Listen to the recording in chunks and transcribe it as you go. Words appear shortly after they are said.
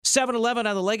711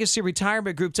 on the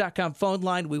LegacyRetirementGroup.com phone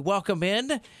line. We welcome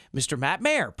in Mr. Matt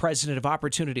Mayer, president of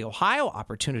Opportunity Ohio,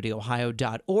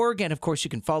 OpportunityOhio.org. And, of course, you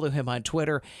can follow him on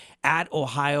Twitter at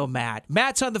OhioMatt.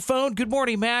 Matt's on the phone. Good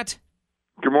morning, Matt.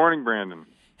 Good morning, Brandon.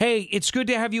 Hey, it's good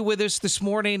to have you with us this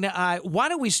morning. Why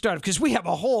don't we start, because we have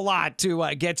a whole lot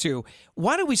to get to.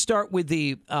 Why don't we start with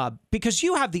because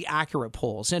you have the accurate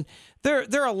polls, and there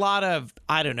are a lot of,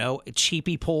 I don't know,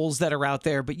 cheapy polls that are out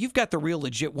there, but you've got the real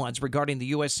legit ones regarding the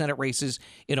U.S. Senate races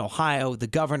in Ohio, the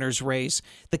governor's race,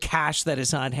 the cash that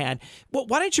is on hand. Well,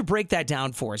 why don't you break that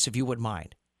down for us, if you wouldn't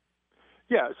mind?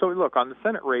 Yeah, so look, on the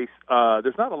Senate race,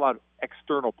 there's not a lot of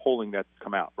external polling that's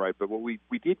come out, right? But what we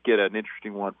did get an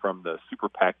interesting one from the super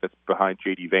PAC that's behind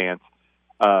J.D. Vance.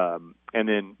 And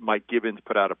then Mike Gibbons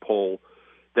put out a poll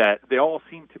that they all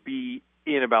seem to be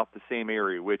in about the same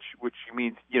area, which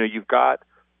means, you've got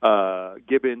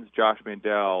Gibbons, Josh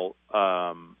Mandel,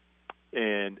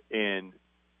 and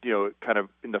kind of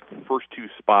in the first two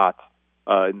spots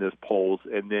in those polls.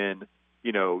 And then,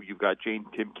 you've got Jane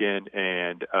Timken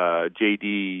and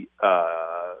J.D.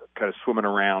 Kind of swimming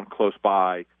around close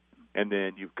by, and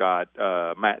then you've got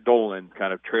Matt Dolan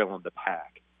kind of trailing the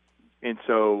pack. And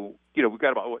so, we've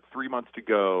got about 3 months to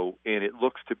go, and it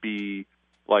looks to be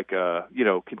like a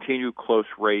continued close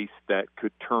race that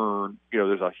could turn.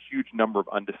 There's a huge number of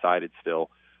undecided still.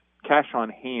 Cash on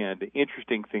hand. The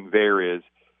interesting thing there is,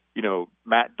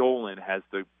 Matt Dolan has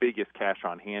the biggest cash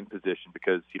on hand position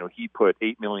because, he put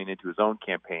 $8 million into his own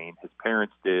campaign. His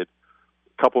parents did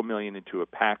a couple million into a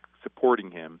PAC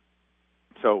supporting him.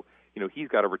 So, he's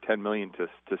got over $10 million to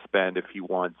spend if he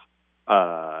wants.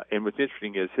 And what's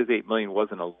interesting is his $8 million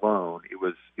wasn't a loan. It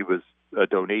was a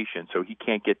donation. So he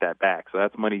can't get that back. So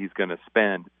that's money he's going to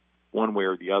spend one way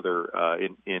or the other,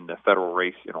 in the federal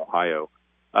race in Ohio.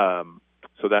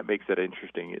 So that makes it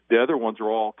interesting. The other ones are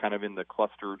all kind of in the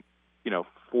clustered,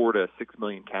 4 to 6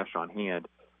 million cash on hand,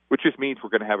 which just means we're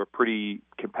going to have a pretty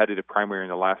competitive primary in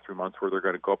the last 3 months where they're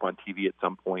going to go up on TV at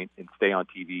some point and stay on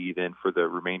TV then for the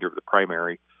remainder of the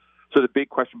primary. So the big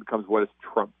question becomes, what does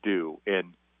Trump do?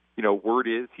 And, word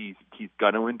is he's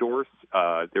going to endorse.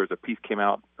 There was a piece came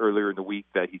out earlier in the week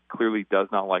that he clearly does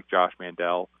not like Josh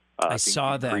Mandel. I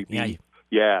saw that. Creepy.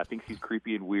 Yeah, I think he's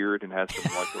creepy and weird and has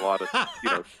some, a lot of,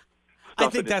 I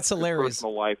think that's hilarious.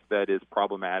 Personal life that is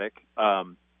problematic.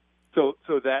 So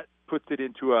that puts it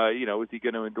into is he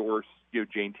going to endorse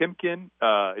Jane Timken?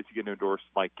 Is he going to endorse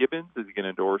Mike Gibbons? Is he going to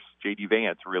endorse J.D.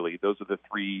 Vance? Really, those are the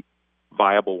three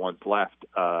viable ones left.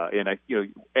 And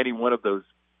any one of those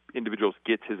individuals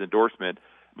gets his endorsement.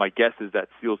 My guess is that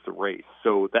seals the race.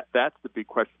 So that's the big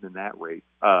question in that race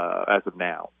as of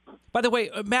now. By the way,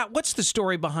 Matt, what's the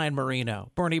story behind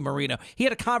Bernie Moreno? He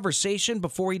had a conversation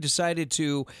before he decided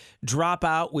to drop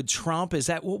out with Trump. Is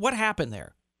that what happened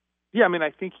there? Yeah,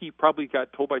 I think he probably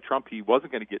got told by Trump he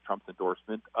wasn't going to get Trump's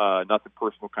endorsement, nothing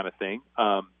personal kind of thing.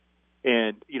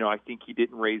 And I think he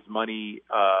didn't raise money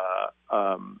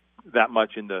that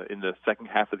much in the second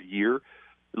half of the year.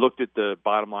 Looked at the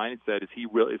bottom line and said, is he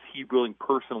willing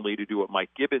personally to do what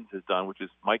Mike Gibbons has done, which is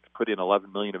Mike put in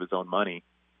 $11 million of his own money.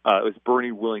 Was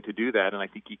Bernie willing to do that? And I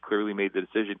think he clearly made the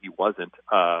decision he wasn't,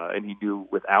 and he knew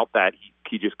without that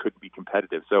he just couldn't be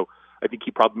competitive. So I think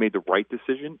he probably made the right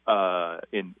decision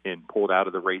and pulled out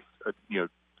of the race,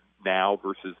 now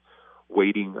versus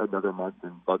waiting another month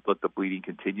and let the bleeding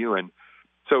continue. And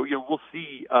so we'll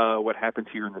see what happens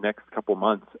here in the next couple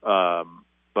months.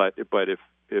 But if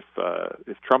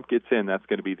Trump gets in, that's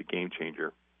going to be the game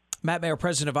changer. Matt Mayer,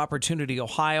 president of Opportunity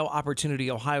Ohio,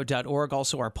 OpportunityOhio.org.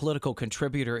 Also, our political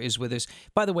contributor is with us.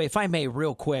 By the way, if I may,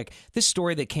 real quick, this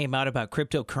story that came out about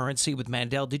cryptocurrency with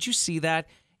Mandel, did you see that?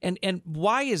 And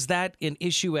why is that an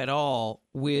issue at all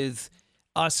with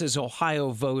us as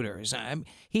Ohio voters?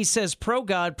 He says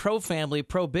pro-God, pro-family,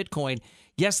 pro-Bitcoin.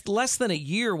 Yes, less than a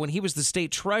year when he was the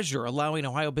state treasurer, allowing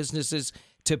Ohio businesses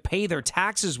to pay their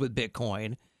taxes with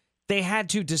Bitcoin, they had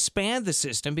to disband the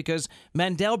system because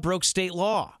Mandel broke state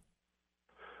law.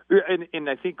 And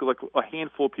I think like a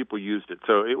handful of people used it,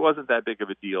 so it wasn't that big of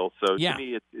a deal. So to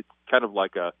me, it's kind of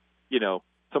like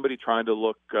somebody trying to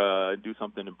look and do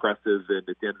something impressive, and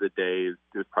at the end of the day, it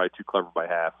was probably too clever by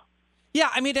half. Yeah,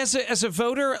 as a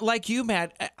voter like you,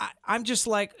 Matt, I'm just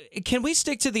like, can we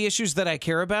stick to the issues that I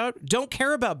care about? Don't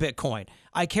care about Bitcoin.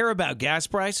 I care about gas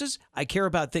prices. I care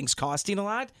about things costing a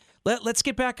lot. Let's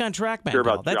get back on track, Mandel.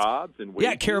 Care about jobs and wages.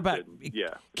 Yeah, care about.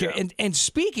 Yeah. And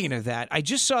speaking of that, I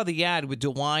just saw the ad with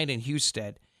DeWine and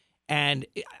Husted, and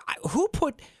who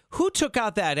took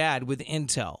out that ad with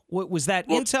Intel? Was that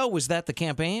Intel? Was that the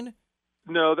campaign?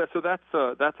 No, that's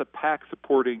a PAC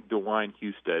supporting DeWine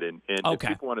Husted, and okay.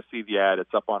 If people want to see the ad,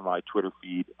 it's up on my Twitter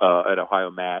feed at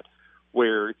Ohio Matt,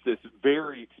 where it's this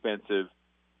very expensive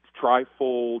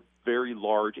trifold, very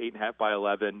large 8.5 by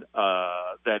 11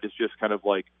 that is just kind of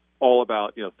like all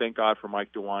about, thank God for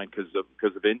Mike DeWine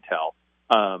because of Intel.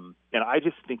 And I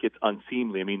just think it's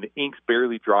unseemly. I mean, the ink's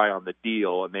barely dry on the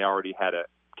deal, and they already had a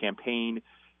campaign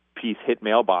piece hit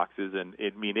mailboxes, and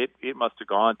it must have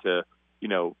gone to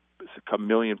a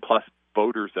million plus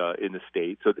voters in the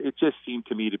state. So it just seemed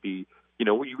to me to be,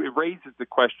 it raises the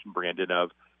question, Brandon,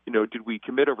 of did we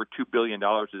commit over $2 billion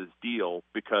to this deal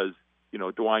because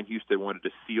DeWine Houston wanted to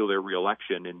seal their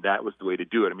reelection, and that was the way to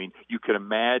do it. I mean, you can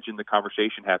imagine the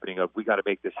conversation happening of, we got to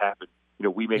make this happen.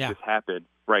 We make this happen,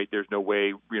 right? There's no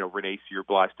way, Renee Sear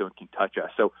Blystone can touch us.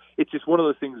 So it's just one of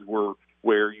those things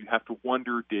where you have to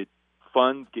wonder, did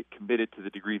funds get committed to the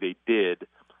degree they did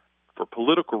for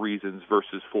political reasons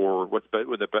versus for what's in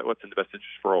the best interest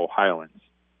for Ohioans?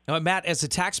 Now, Matt, as a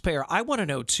taxpayer, I want to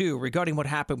know, too, regarding what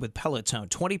happened with Peloton.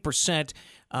 20%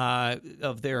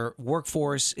 of their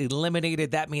workforce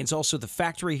eliminated. That means also the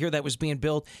factory here that was being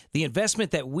built. The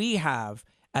investment that we have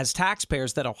as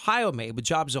taxpayers that Ohio made with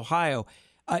Jobs Ohio,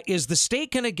 is the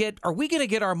state going to get – are we going to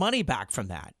get our money back from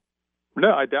that?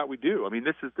 No, I doubt we do. I mean,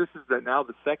 this is now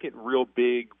the second real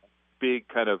big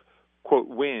kind of, quote,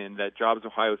 win that Jobs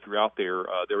Ohio threw out there.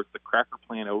 There was the cracker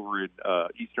plant over in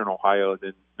eastern Ohio, and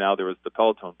then now there was the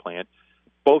Peloton plant.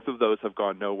 Both of those have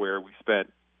gone nowhere. We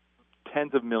spent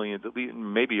tens of millions, at least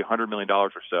maybe $100 million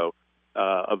or so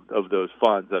of those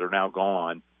funds that are now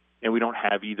gone, and we don't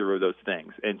have either of those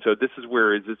things. And so this is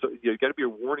where it's got to be a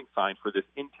warning sign for this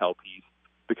Intel piece,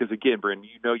 because, again, Brandon,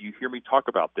 you hear me talk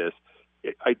about this.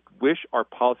 I wish our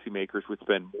policymakers would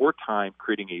spend more time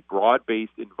creating a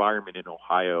broad-based environment in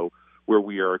Ohio where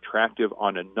we are attractive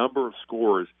on a number of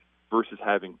scores versus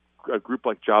having a group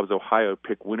like Jobs Ohio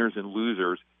pick winners and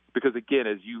losers. Because, again,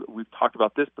 we've talked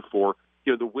about this before,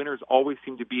 the winners always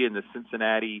seem to be in the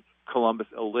Cincinnati, Columbus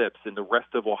ellipse, and the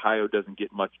rest of Ohio doesn't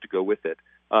get much to go with it.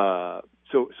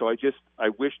 So I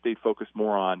wish they'd focus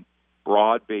more on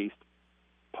broad-based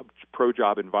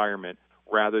pro-job environment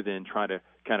rather than trying to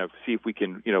kind of see if we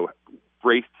can,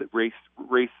 race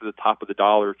to the top of the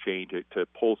dollar chain to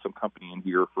pull some company in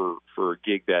here for a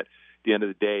gig that at the end of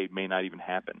the day may not even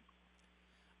happen.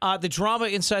 The drama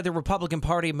inside the Republican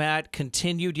Party, Matt,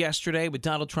 continued yesterday with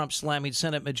Donald Trump slamming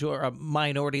Senate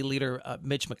Minority Leader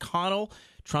Mitch McConnell.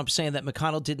 Trump saying that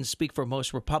McConnell didn't speak for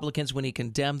most Republicans when he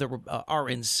condemned the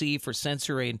RNC for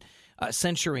censoring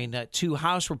two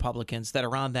House Republicans that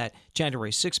are on that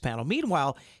January 6th panel.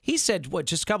 Meanwhile, he said,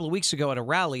 just a couple of weeks ago at a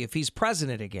rally, if he's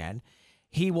president again,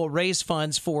 he will raise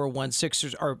funds for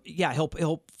 1/6ers, or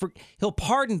he'll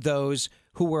pardon those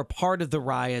who were part of the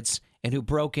riots and who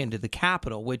broke into the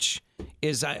Capitol, which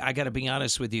is, I got to be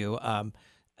honest with you,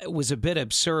 it was a bit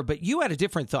absurd. But you had a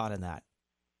different thought on that.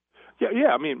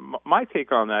 Yeah. I mean, my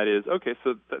take on that is, okay,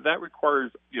 so that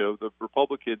requires, the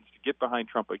Republicans to get behind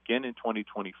Trump again in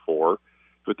 2024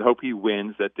 with the hope he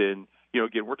wins. That then,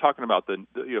 again, we're talking about the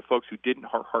folks who didn't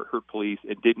hurt police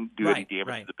and didn't do any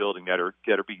damage to the building that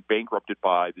are being bankrupted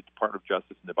by the Department of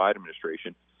Justice and the Biden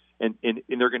administration, and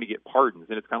they're going to get pardons.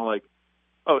 And it's kind of like,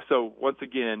 oh, so once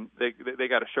again, they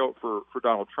got to show up for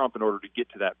Donald Trump in order to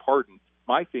get to that pardon.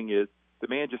 My thing is, the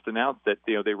man just announced that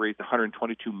they raised $122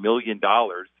 million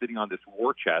sitting on this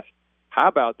war chest. How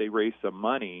about they raise some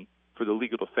money for the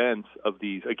legal defense of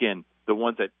these, again, the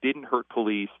ones that didn't hurt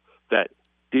police, that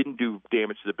didn't do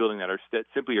damage to the building, that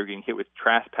simply are getting hit with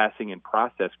trespassing and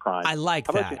process crimes. I like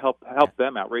that. How about you help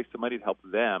them out, raise some money to help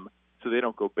them so they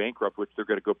don't go bankrupt, which they're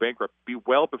going to go bankrupt, be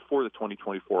well before the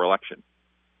 2024 election.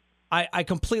 I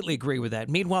completely agree with that.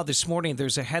 Meanwhile, this morning,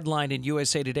 there's a headline in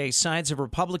USA Today, signs of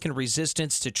Republican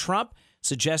resistance to Trump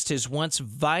suggest his once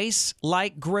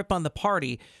vice-like grip on the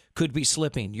party could be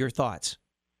slipping. Your thoughts?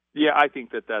 Yeah, I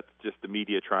think that's just the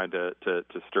media trying to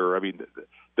stir. I mean,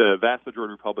 the vast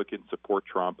majority of Republicans support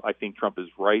Trump. I think Trump is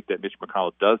right that Mitch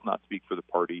McConnell does not speak for the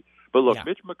party. But look,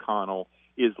 Mitch McConnell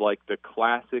is like the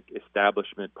classic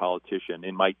establishment politician.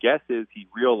 And my guess is he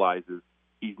realizes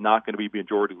he's not going to be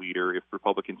majority leader if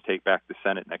Republicans take back the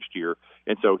Senate next year.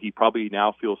 And so he probably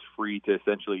now feels free to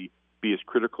essentially be as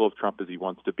critical of Trump as he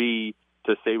wants to be,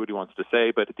 to say what he wants to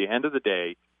say. But at the end of the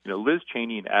day, Liz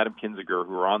Cheney and Adam Kinzinger,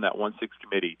 who are on that 1/6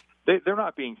 committee, they're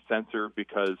not being censored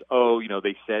because,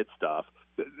 they said stuff.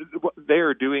 They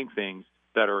are doing things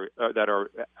that are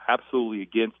absolutely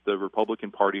against the Republican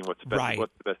Party and what's the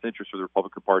best interest for the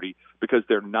Republican Party, because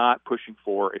they're not pushing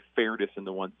for a fairness in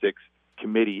the 1/6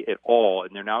 committee at all,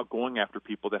 and they're now going after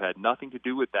people that had nothing to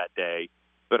do with that day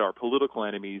but are political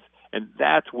enemies, and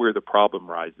that's where the problem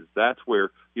rises. That's where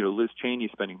Liz Cheney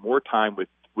is spending more time with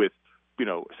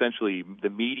essentially the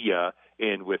media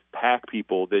and with PAC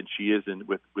people than she is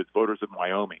with voters in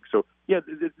Wyoming. So yeah,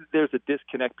 there's a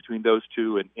disconnect between those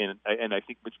two, and I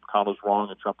think Mitch McConnell's wrong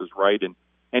and Trump is right, and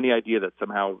any idea that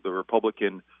somehow the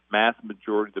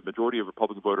majority of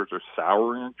Republican voters are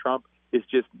souring on Trump is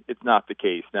just, it's not the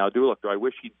case. Now, do I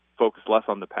wish he'd focus less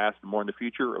on the past and more in the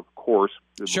future? Of course,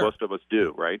 Sure. Most of us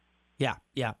do, right?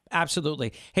 Yeah,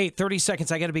 absolutely. Hey, 30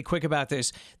 seconds. I got to be quick about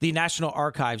this. The National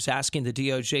Archives asking the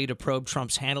DOJ to probe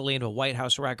Trump's handling of White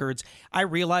House records. I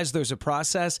realize there's a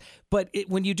process, but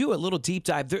when you do a little deep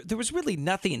dive, there was really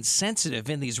nothing sensitive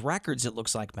in these records, it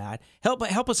looks like, Matt.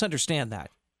 Help us understand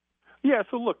that. Yeah,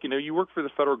 so look, you work for the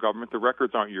federal government. The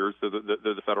records aren't yours; they're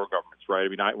the federal government's, right? I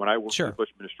mean, when I worked for the Bush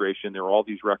administration, there were all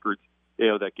these records,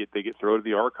 that get thrown to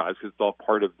the archives because it's all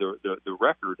part of the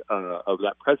record of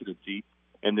that presidency,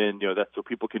 and then that's so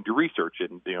people can do research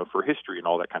and for history and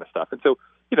all that kind of stuff. And so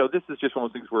this is just one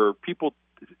of those things where people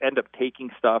end up taking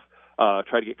stuff,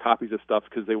 try to get copies of stuff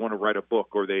because they want to write a book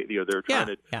or they're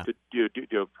trying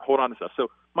to hold on to stuff. So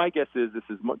my guess is this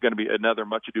is going to be another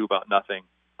much ado about nothing.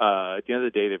 At the end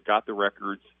of the day, they've got the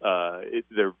records.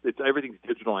 Everything's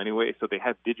digital anyway, so they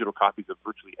have digital copies of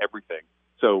virtually everything.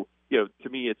 So, to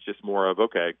me, it's just more of,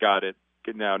 okay, got it.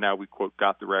 Now we, quote,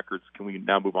 got the records. Can we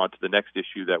now move on to the next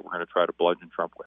issue that we're going to try to bludgeon Trump with?